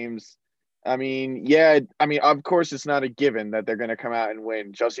 2 games. I mean, of course, it's not a given that they're going to come out and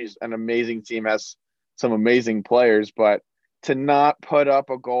win. Chelsea's an amazing team, has some amazing players, but to not put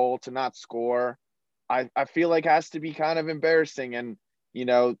up a goal, to not score, I feel like has to be kind of embarrassing. And,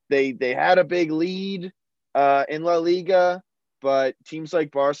 they had a big lead in La Liga, but teams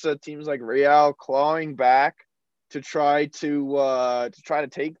like Barca, teams like Real clawing back to try to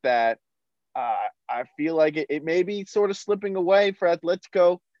take that. I feel like it may be sort of slipping away for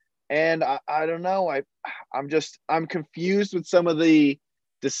Atletico, and I don't know. I'm confused with some of the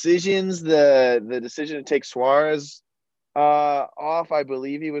decisions. The decision to take Suarez off, I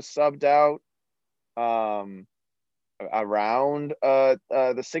believe he was subbed out around the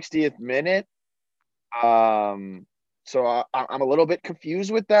 60th minute. So I'm a little bit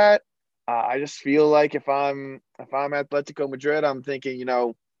confused with that. I just feel like if I'm Atletico Madrid, I'm thinking,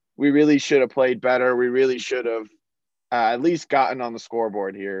 we really should have played better. We really should have at least gotten on the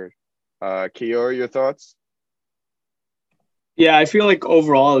scoreboard here. Kiyor, your thoughts? Yeah, I feel like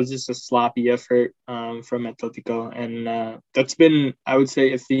overall it's just a sloppy effort from Atletico, and that's been, I would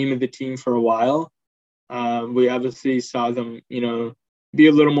say, a theme of the team for a while. We obviously saw them, be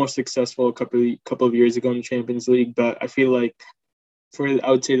a little more successful a couple of years ago in the Champions League, but I feel like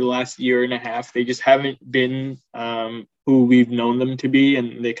I would say the last year and a half, they just haven't been who we've known them to be,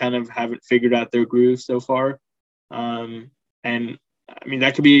 and they kind of haven't figured out their groove so far. And I mean,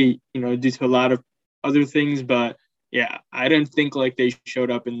 that could be, due to a lot of other things, but yeah, I don't think like they showed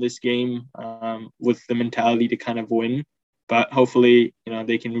up in this game with the mentality to kind of win, but hopefully,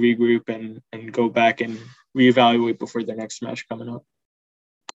 they can regroup and go back and reevaluate before their next match coming up.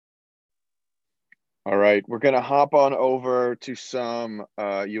 All right, we're going to hop on over to some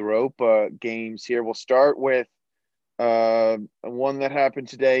Europa games here. We'll start with one that happened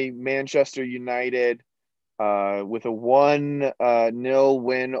today, Manchester United with a 1-0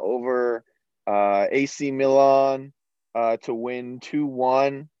 win over AC Milan to win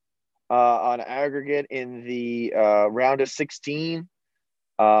 2-1 on aggregate in the round of 16.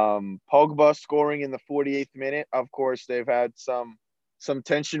 Pogba scoring in the 48th minute. Of course, they've had some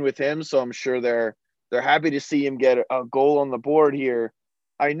tension with him, so I'm sure they're happy to see him get a goal on the board here.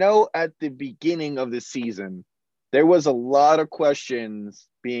 I know at the beginning of the season, there was a lot of questions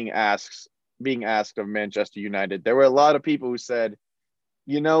being asked of Manchester United. There were a lot of people who said,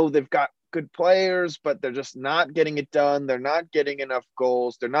 they've got good players, but they're just not getting it done. They're not getting enough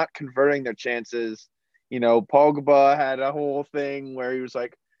goals. They're not converting their chances. Pogba had a whole thing where he was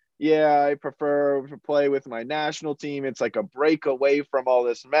like, yeah, I prefer to play with my national team. It's like a break away from all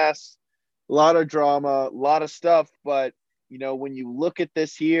this mess. A lot of drama, a lot of stuff. But, when you look at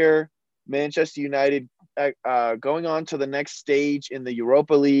this here, Manchester United going on to the next stage in the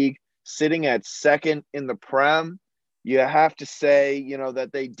Europa League, sitting at second in the Prem, you have to say,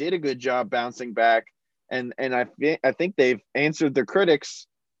 that they did a good job bouncing back. And I think they've answered the critics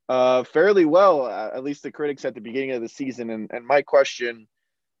fairly well, at least the critics at the beginning of the season. And my question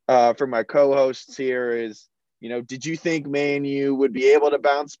for my co-hosts here is, did you think Man U would be able to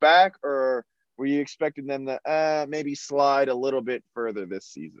bounce back, or were you expecting them to maybe slide a little bit further this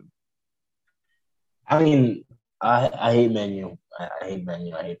season? I mean, I hate Man U. I hate Man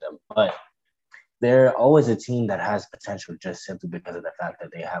U. I hate them. But they're always a team that has potential just simply because of the fact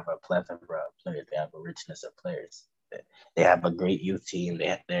that they have a plethora of players. They have a richness of players. They have a great youth team.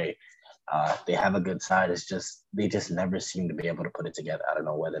 They have a good side. It's just they just never seem to be able to put it together. I don't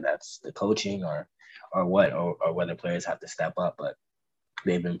know whether that's the coaching or what, or whether players have to step up, but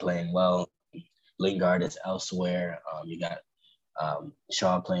they've been playing well. Lingard is elsewhere. You got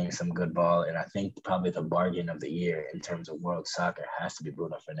Shaw playing some good ball, and I think probably the bargain of the year in terms of world soccer has to be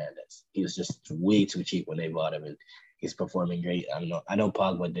Bruno Fernandes. He was just way too cheap when they bought him, and he's performing great. I know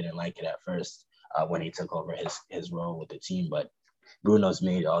Pogba didn't like it at first when he took over his role with the team, but Bruno's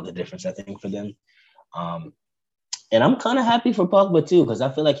made all the difference, I think, for them. And I'm kind of happy for Pogba too, because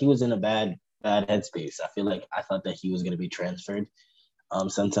I feel like he was in a bad bad headspace. I feel like I thought that he was going to be transferred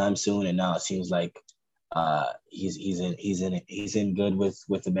sometime soon, and now it seems like he's in good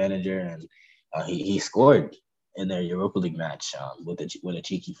with the manager, and he scored in their Europa League match with a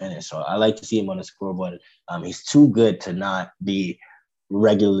cheeky finish. So I like to see him on the scoreboard. He's too good to not be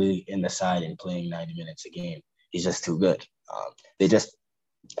regularly in the side and playing 90 minutes a game. He's just too good. They just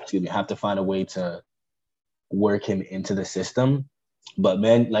have to find a way to work him into the system. But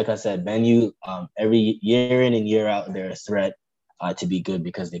like I said, Man, every year in and year out, they're a threat to be good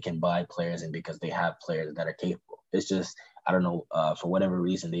because they can buy players and because they have players that are capable. It's just, I don't know, for whatever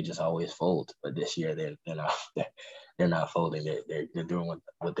reason, they just always fold. But this year, they're not folding. They're doing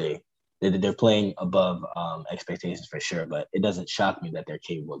they're playing above expectations for sure. But it doesn't shock me that they're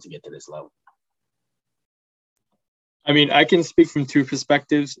capable to get to this level. I mean, I can speak from two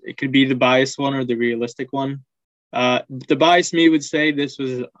perspectives. It could be the biased one or the realistic one. The biased me would say this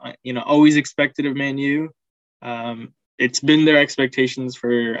was, always expected of Man U. It's been their expectations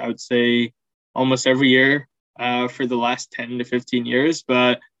for, I would say, almost every year for the last 10 to 15 years.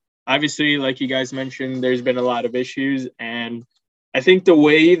 But obviously, like you guys mentioned, there's been a lot of issues. And I think the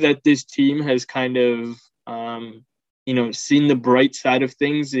way that this team has kind of, seen the bright side of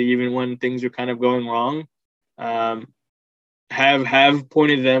things, even when things are kind of going wrong, have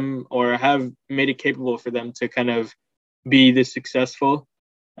pointed them or have made it capable for them to kind of be this successful.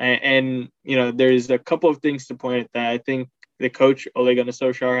 And there's a couple of things to point at that. I think the coach Ole Gunnar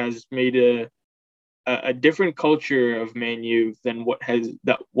Solskjaer has made a different culture of Man U than what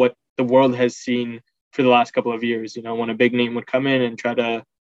the world has seen for the last couple of years. When a big name would come in and try to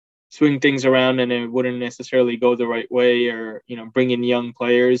swing things around and it wouldn't necessarily go the right way, or bring in young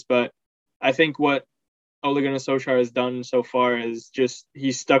players. But I think what Ole Gunnar Solskjaer has done so far is just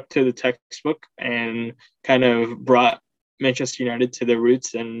he's stuck to the textbook and kind of brought Manchester United to their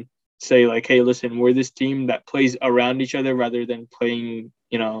roots and say, like, hey, listen, we're this team that plays around each other rather than playing,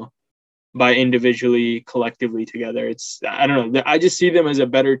 by individually, collectively together. I don't know. I just see them as a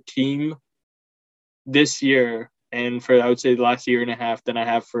better team this year and for, I would say, the last year and a half than I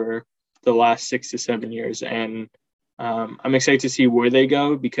have for the last 6 to 7 years. And I'm excited to see where they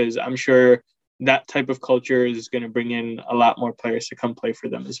go, because I'm sure that type of culture is going to bring in a lot more players to come play for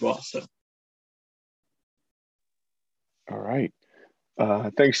them as well. So, all right.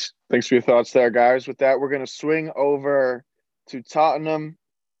 Thanks for your thoughts there, guys. With that, we're going to swing over to Tottenham.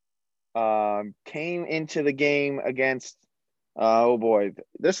 Came into the game against, oh boy,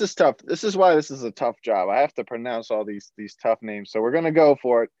 this is tough. This is why this is a tough job. I have to pronounce all these tough names. So we're going to go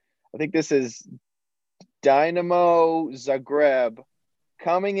for it. I think this is Dynamo Zagreb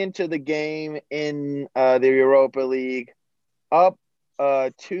coming into the game in the Europa League, up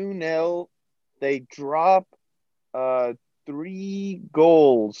 2-0. They drop 3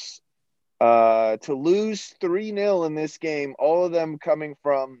 goals to lose 3-0 in this game, all of them coming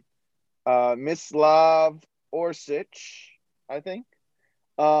from Mislav Orsic, I think.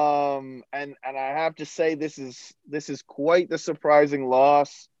 And I have to say this is quite the surprising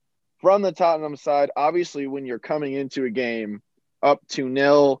loss from the Tottenham side. Obviously, when you're coming into a game up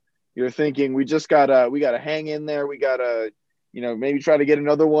 2-0, you're thinking we gotta hang in there. We gotta, maybe try to get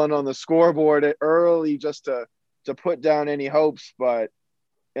another one on the scoreboard early just to put down any hopes. But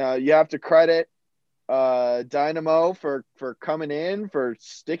you have to credit Dynamo for coming in, for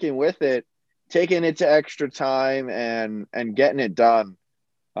sticking with it, taking it to extra time and getting it done.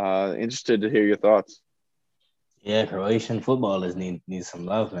 Interested to hear your thoughts. Yeah, Croatian footballers need some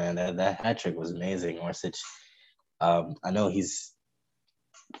love, man. That hat trick was amazing. Orsic, I know he's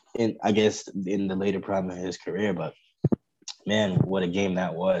in the later prime of his career, but man, what a game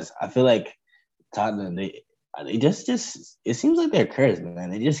that was. I feel like Tottenham, they just it seems like they're cursed,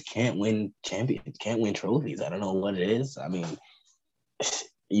 man. They just can't win trophies. I don't know what it is. I mean,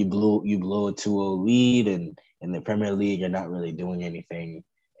 you blow a 2-0 lead, and in the Premier League, you're not really doing anything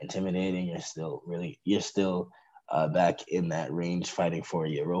intimidating. You're still back in that range, fighting for a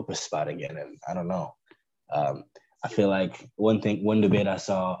Europa spot again. And I don't know. I feel like one debate I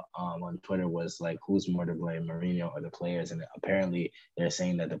saw on Twitter was like, who's more to blame, Mourinho or the players? And apparently they're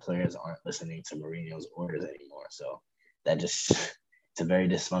saying that the players aren't listening to Mourinho's orders anymore. So it's a very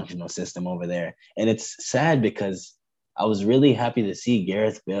dysfunctional system over there. And it's sad because I was really happy to see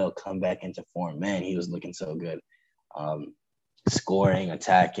Gareth Bale come back into form. Man, he was looking so good. Scoring,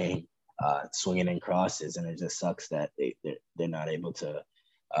 attacking, swinging in crosses. And it just sucks that they're not able to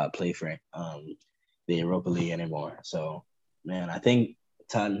play for the Europa League anymore. So, man, I think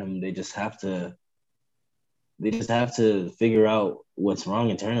Tottenham, they just have to figure out what's wrong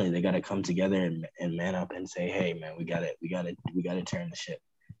internally. They got to come together and man up and say, hey, man, we got to turn the ship.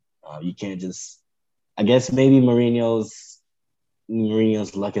 You can't just. I guess maybe Mourinho's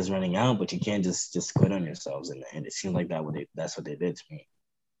luck is running out, but you can't just quit on yourselves. And it seemed like that's what they did to me.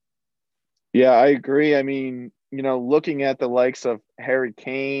 Yeah, I agree. I mean, looking at the likes of Harry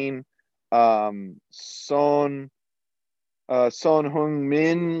Kane, Son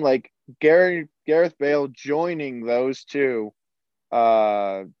Heung-min, like Gareth Bale joining those two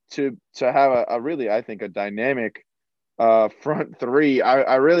to have a really, I think, a dynamic front three.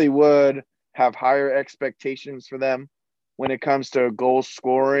 I really would have higher expectations for them when it comes to goal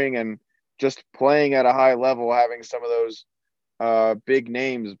scoring and just playing at a high level, having some of those big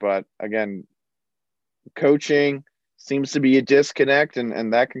names. But again, coaching seems to be a disconnect,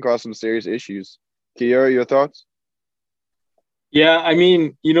 and that can cause some serious issues. Kiera, your thoughts? Yeah, I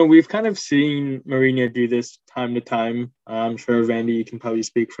mean, we've kind of seen Mourinho do this time to time. I'm sure Vandy, you can probably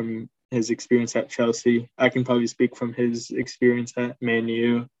speak from his experience at Chelsea. I can probably speak from his experience at Man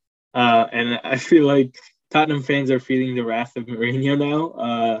U. And I feel like Tottenham fans are feeling the wrath of Mourinho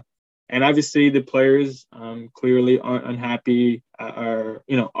now. And obviously the players clearly aren't unhappy, are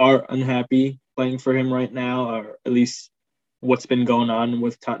unhappy playing for him right now, or at least what's been going on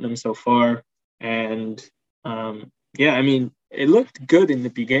with Tottenham so far. And yeah, I mean, it looked good in the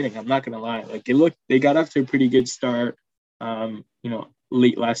beginning. I'm not going to lie. Like they got off to a pretty good start,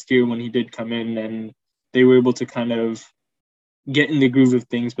 late last year when he did come in, and they were able to kind of get in the groove of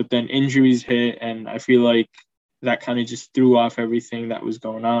things, but then injuries hit. And I feel like that kind of just threw off everything that was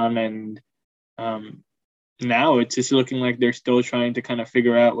going on. And now it's just looking like they're still trying to kind of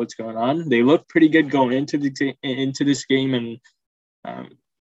figure out what's going on. They look pretty good going into this game. And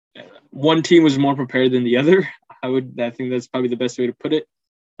one team was more prepared than the other. I think that's probably the best way to put it.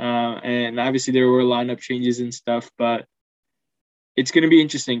 And obviously there were lineup changes and stuff, but it's going to be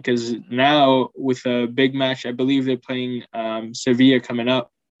interesting because now with a big match, I believe they're playing Sevilla coming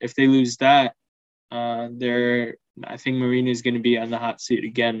up. If they lose that, I think Mourinho is going to be on the hot seat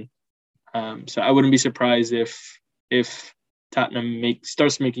again. So I wouldn't be surprised if Tottenham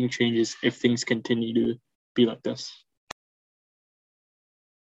starts making changes if things continue to be like this.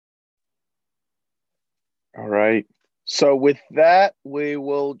 All right. So with that, we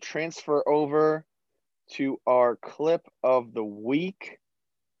will transfer over to our clip of the week.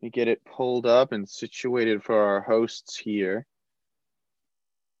 We get it pulled up and situated for our hosts here.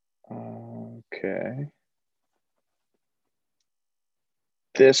 Okay.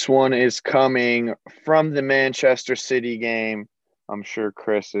 This one is coming from the Manchester City game. I'm sure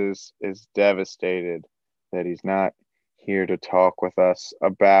Chris is devastated that he's not here to talk with us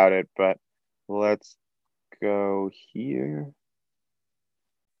about it, but let's go here.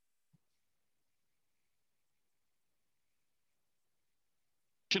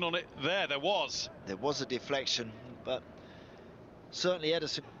 On it there was a deflection, but certainly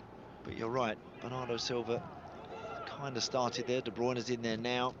Ederson. But you're right, Bernardo Silva kind of started there. De Bruyne is in there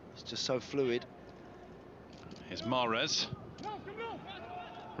now. It's just so fluid. Here's Mahrez.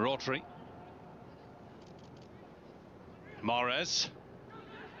 Rodri. Mahrez.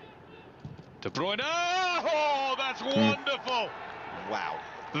 De Bruyne. Oh, that's wonderful. Wow.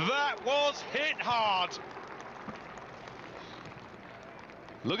 That was hit hard.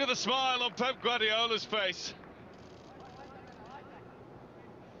 Look at the smile on Pep Guardiola's face.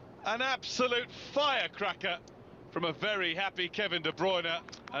 An absolute firecracker from a very happy Kevin De Bruyne,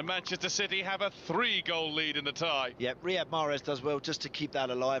 and Manchester City have a 3-goal lead in the tie. Yeah, Riyad Mahrez does well just to keep that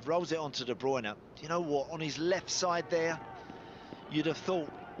alive, rolls it onto De Bruyne. You know what, on his left side there, you'd have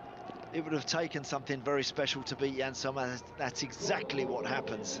thought it would have taken something very special to beat Jan Sommer. That's exactly what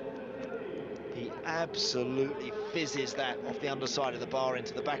happens. He absolutely fizzes that off the underside of the bar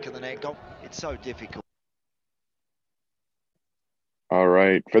into the back of the net. It's so difficult. All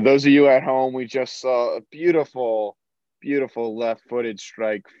right. For those of you at home, we just saw a beautiful, beautiful left-footed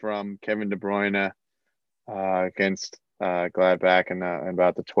strike from Kevin De Bruyne against Gladbach in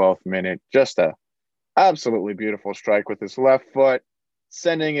about the 12th minute. Just a absolutely beautiful strike with his left foot,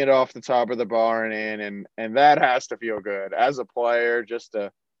 sending it off the top of the bar and in. And that has to feel good as a player, just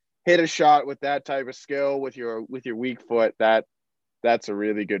to hit a shot with that type of skill with your weak foot. That's a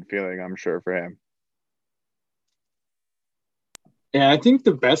really good feeling, I'm sure, for him. Yeah, I think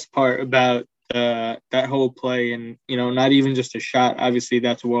the best part about that whole play, and not even just a shot, obviously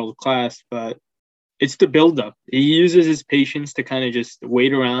that's world class, but it's the buildup. He uses his patience to kind of just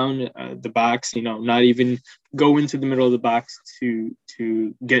wait around the box, not even go into the middle of the box to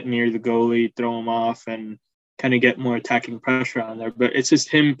get near the goalie, throw him off, and kind of get more attacking pressure on there. But it's just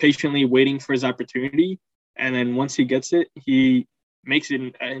him patiently waiting for his opportunity, and then once he gets it, he makes it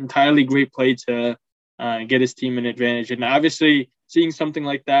an entirely great play to get his team an advantage. And obviously, seeing something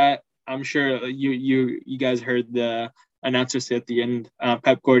like that, I'm sure you guys heard the announcer say at the end,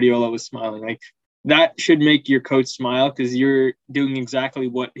 Pep Guardiola was smiling. Like, that should make your coach smile because you're doing exactly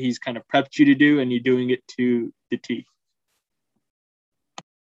what he's kind of prepped you to do, and you're doing it to the T.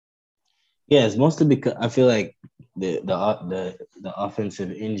 Yeah, it's mostly because I feel like the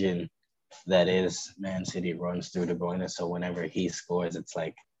offensive engine that is Man City runs through De Bruyne. So whenever he scores, it's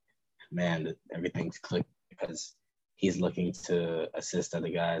like, man, everything's clicked because he's looking to assist other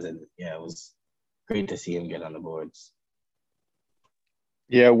guys. And yeah, it was great to see him get on the boards.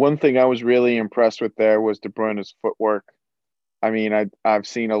 Yeah, one thing I was really impressed with there was De Bruyne's footwork. I mean, I've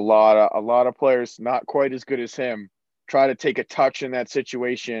seen a lot of players not quite as good as him try to take a touch in that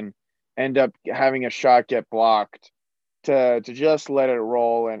situation, end up having a shot get blocked, to just let it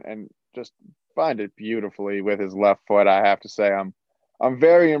roll and just find it beautifully with his left foot. I have to say, I'm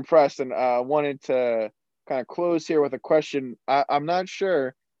very impressed, and wanted to kind of close here with a question. I'm not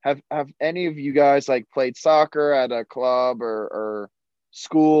sure, have any of you guys like played soccer at a club or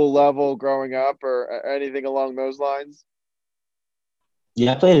school level growing up or anything along those lines?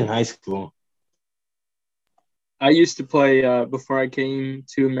 Yeah, I played in high school. I used to play before I came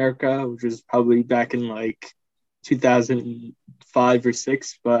to America, which was probably back in like 2005 or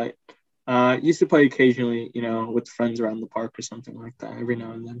 6, but used to play occasionally, with friends around the park or something like that every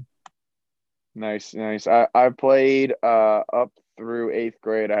now and then. Nice. I played up through 8th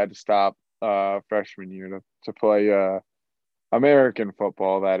grade. I had to stop freshman year to play American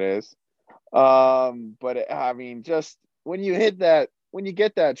football, that is. But I mean, just when you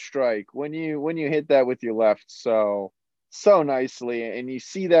get that strike, when you hit that with your left so nicely, and you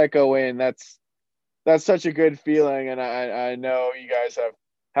see that go in, that's such a good feeling. And I know you guys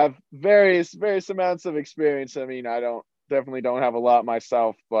have various amounts of experience. I mean, I definitely don't have a lot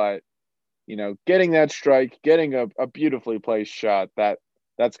myself, but getting that strike, getting a beautifully placed shot,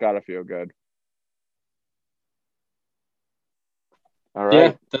 that's got to feel good. All right.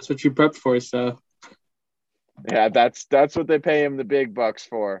 Yeah, that's what you prepped for, so. Yeah, that's what they pay him the big bucks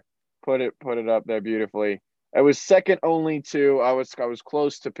for. Put it up there beautifully. It was second only to I was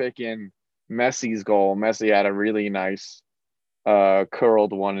close to picking Messi's goal. Messi had a really nice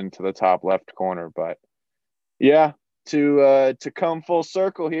curled one into the top left corner, but yeah, to come full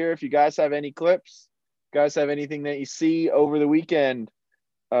circle here, if you guys have any clips, guys have anything that you see over the weekend,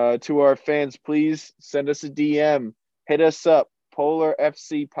 to our fans, please send us a DM, hit us up, Polar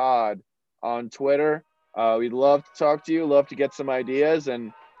FC Pod on Twitter. We'd love to talk to you, love to get some ideas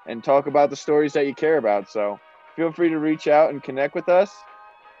and talk about the stories that you care about. So feel free to reach out and connect with us.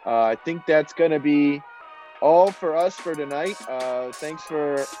 I think that's going to be all for us for tonight. Thanks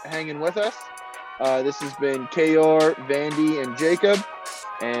for hanging with us. This has been KR, Vandy, and Jacob.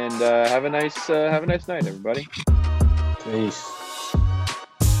 And have a nice night, everybody. Peace.